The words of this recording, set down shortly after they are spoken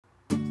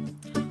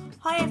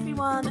Hi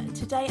everyone,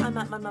 today I'm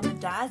at my mum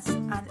and dad's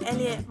and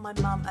Elliot, my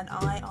mum and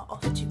I are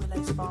off to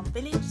Willows Farm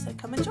Village, so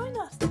come and join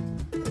us.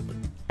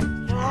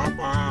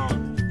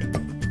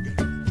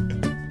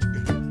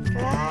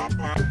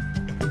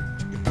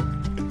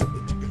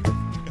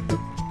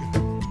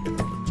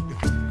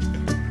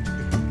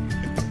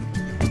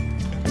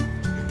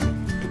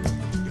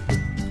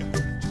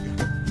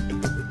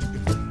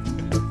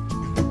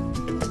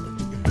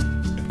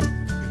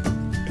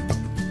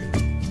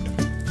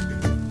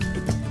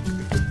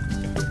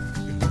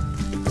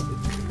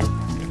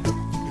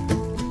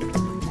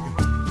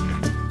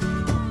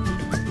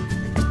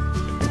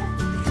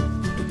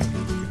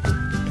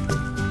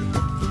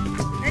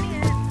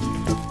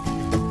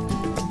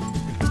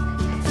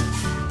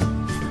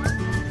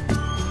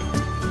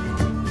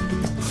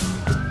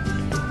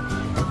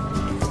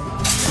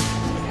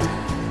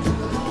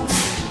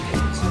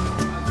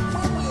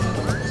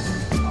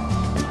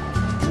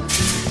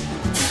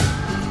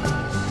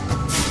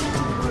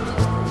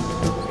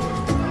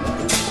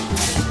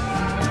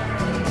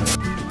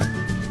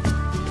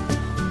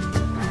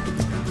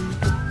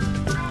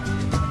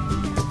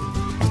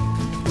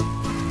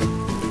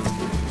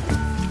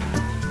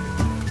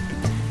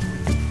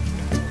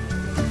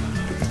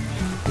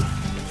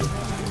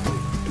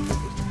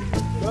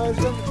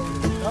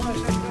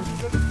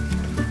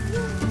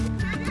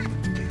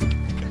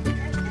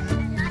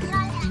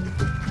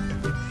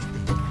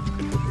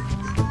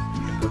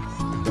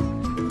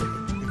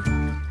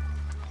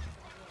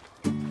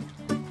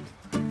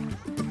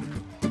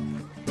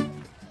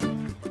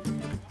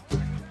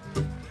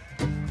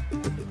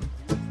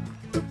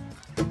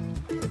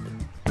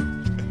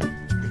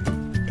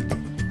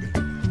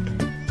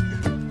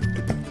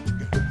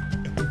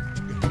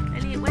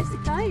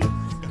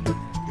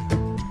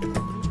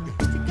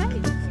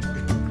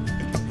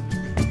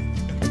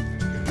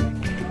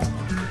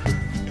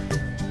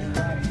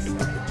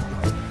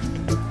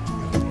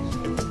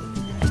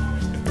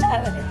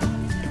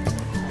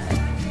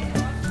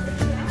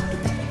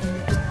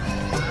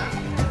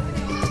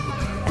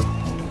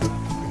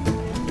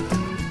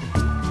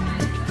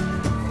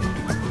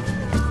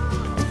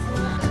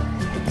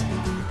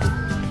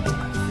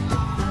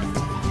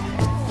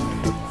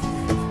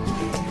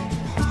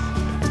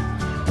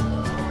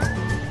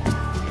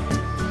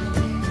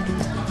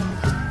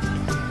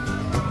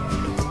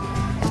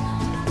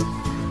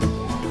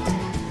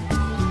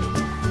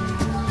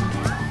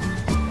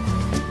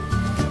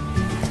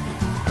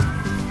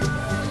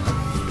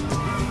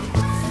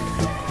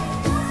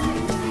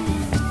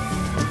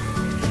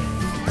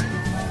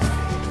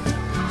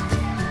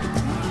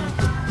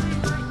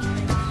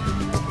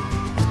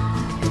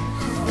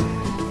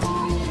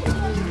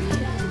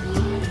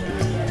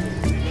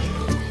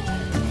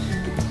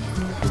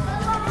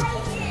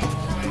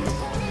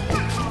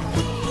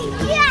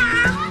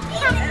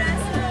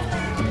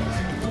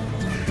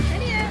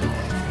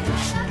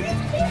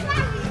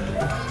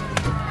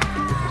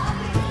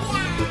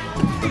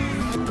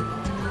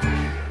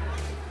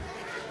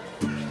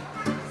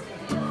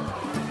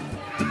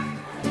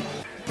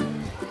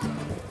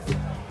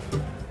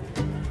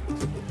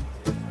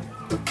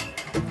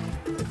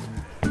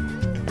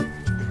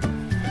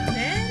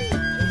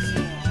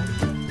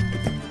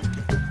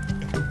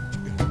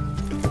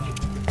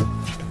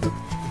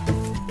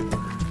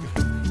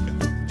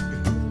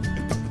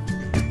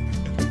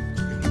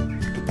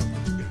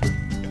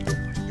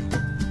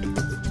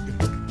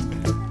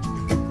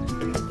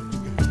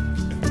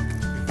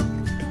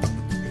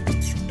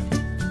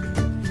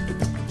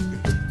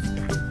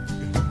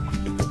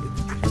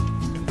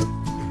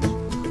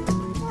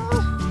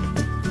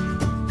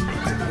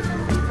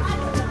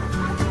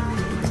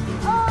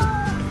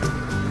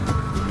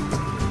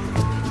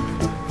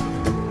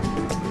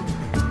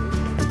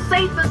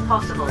 Safe as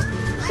possible,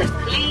 so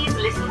please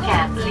listen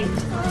carefully.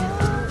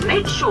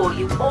 Make sure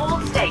you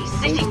all stay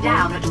sitting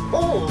down at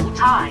all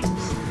times.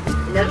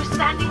 No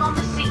standing on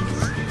the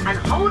seats, and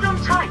hold on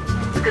tight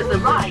because the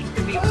ride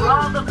can be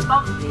rather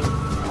bumpy.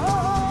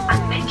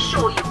 And make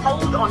sure you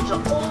hold on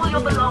to all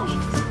your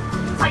belongings.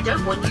 I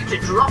don't want you to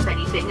drop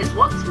anything, as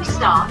once we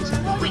start,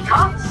 we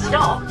can't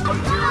stop.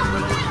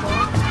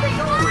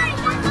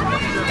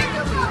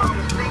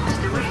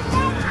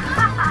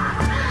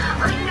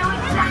 I know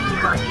exactly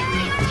what you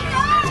mean.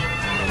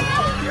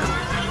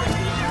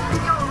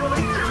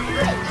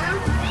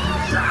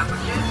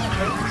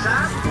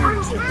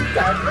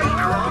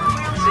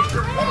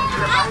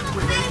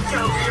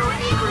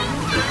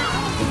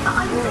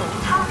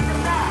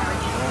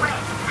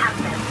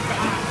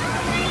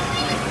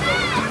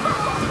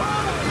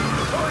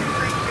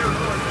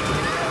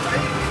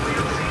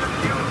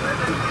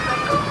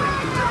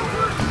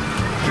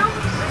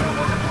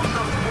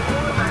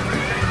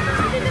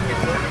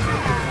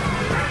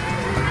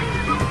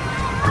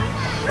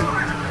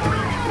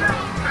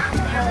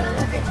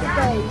 Look at the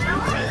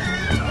baby.